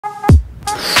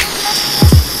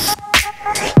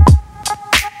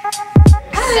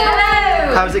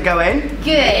How's it going?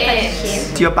 Good, thank you.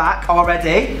 So you're back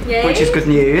already, which is good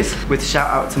news, with shout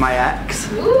out to my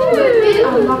ex. Ooh. Oh,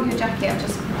 I love your jacket, I've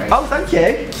just Oh, thank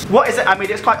you. What is it? I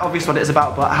mean, it's quite obvious what it's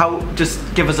about, but just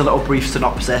give us a little brief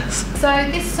synopsis. So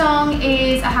this song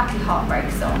is a happy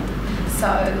heartbreak song. So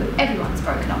everyone's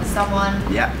broken up with someone.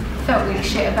 Yeah. Felt really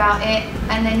shit about it,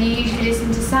 and then you usually listen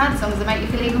to sad songs that make you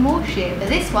feel even more shit. But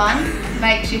this one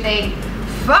makes you think,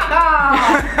 fuck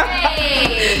off!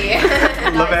 Hey!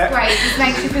 Love it. It's great. It just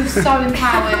makes you feel so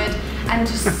empowered. And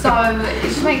it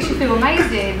just makes you feel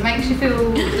amazing. It makes you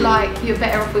feel like you're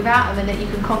better off without them and that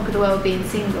you can conquer the world being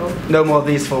single. No more of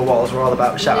these four walls, we're all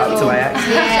about shout out to my ex.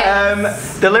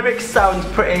 Yes. The lyrics sound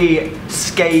pretty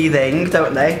scathing,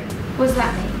 don't they? What does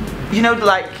that mean? You know,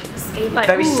 like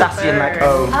very sassy and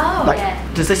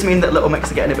like, does this mean that Little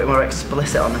Mix are getting a bit more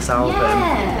explicit on this album?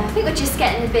 Yeah, I think we're just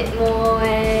getting a bit more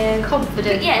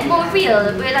confident. Yeah, more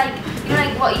real. We're like, you know,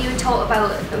 like what you talk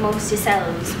about amongst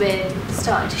yourselves, we're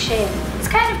starting to share. It's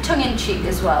kind of tongue-in-cheek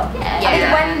as well.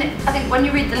 Yeah. I think when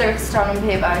you read the lyrics down on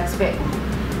paper, it's a bit.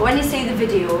 But when you see the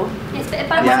video, it's a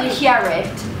bit and when you hear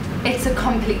it, it's a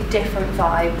completely different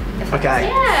vibe. Okay.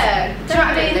 Yeah,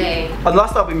 definitely. On the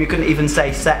last album, you couldn't even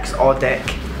say sex or dick.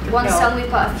 One song we've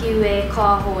got a few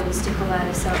car horns to cover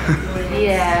the song.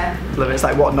 Yeah. Love it. It's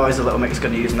like what noise a Little Mix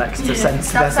going to use next to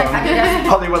censor their song.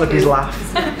 Holly Willoughby's laugh.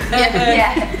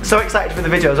 Yeah. So excited for the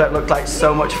videos. It looked like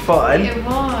so much fun. It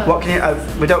was. What can you?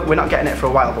 We're not getting it for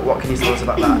a while, but what can you tell us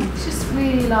about that? It's just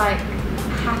really like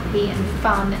happy and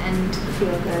fun and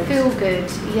Feel good.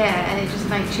 Yeah, and it just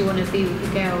makes you want to be with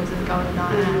your girls and go on a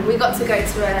night out. We got to go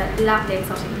to a lovely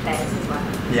exotic place as well.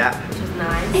 Yeah. Which was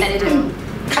nice. Benidorm.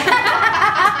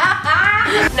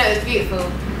 No, it was beautiful.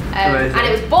 And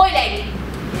it was boiling.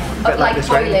 Bit like this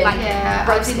rain. Like,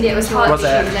 it was hard. Was it?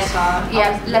 Leather.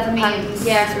 Yeah, leather pants.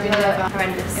 Yeah, It was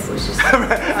horrendous. It was just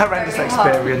horrendous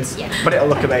experience. Yeah. But it'll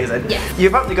look amazing. Yeah. You're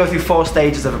about to go through 4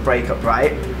 stages of a breakup,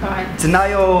 right? right.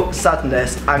 Denial,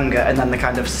 sadness, anger, and then the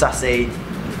kind of sassy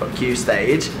fuck you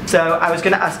stage. So I was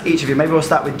going to ask each of you, maybe we'll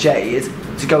start with Jade,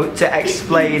 to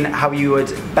explain how you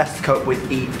would best cope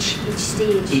with each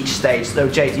stage. So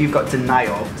Jade, you've got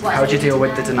denial. How would you deal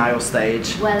with the denial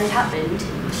stage? Well, it happened.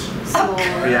 So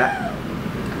Yeah.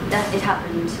 that it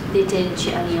happened. They did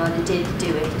shit on you, or they did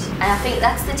do it. And I think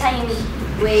that's the time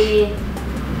where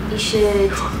you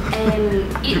should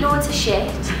eat loads of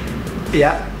shit.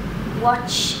 Yeah.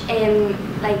 Watch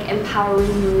like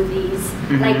empowering movies.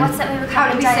 Like what's that movie?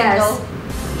 How to Be Single.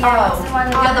 Yeah, what's the one?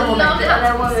 The other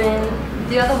woman.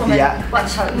 The other woman. Yeah.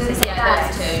 Watch movies like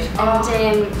that.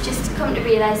 And just come to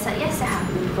realise that yes, it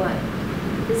happened, but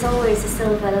there's always a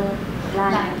silver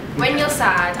lining. When you're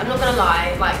sad, I'm not gonna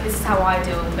lie, like this is how I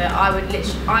deal with it. I would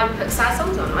put sad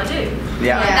songs on. I do.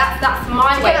 Yeah. Like, that's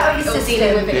my way get out of of your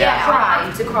dealing with it. Yeah. Yeah, I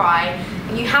have to cry.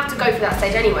 And you have to go through that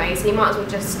stage anyway, so you might as well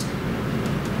just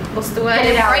what's the word?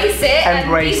 Embrace it and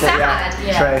be sad.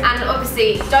 Yeah. True. And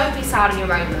obviously, don't be sad on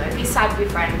your own though. Be sad with your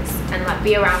friends and like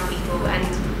be around people and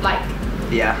like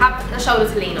have a shoulder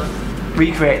to lean on.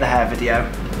 Recreate the hair video.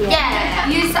 Yeah.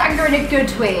 Use the anger in a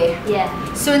good way. Yeah.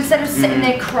 So instead of sitting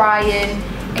there crying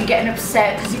and getting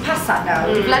upset, because you're past that now,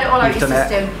 you've let it all out of your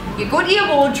system, you go to your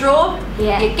wardrobe,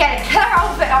 you get a killer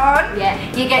outfit on,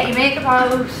 you get your makeup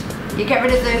out, you get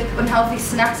rid of the unhealthy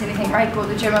snacks and you think, right, go to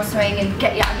the gym or something and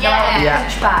get your anger out of your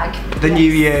punch bag. The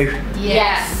new you.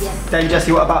 Yes. Then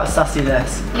Jessie, what about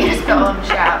sassiness? You just got on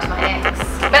shout out to my ex.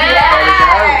 There we go.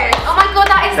 Oh my god,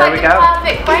 that is There like we the go.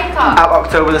 perfect breakup. Out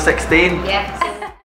October the 16th. Yes.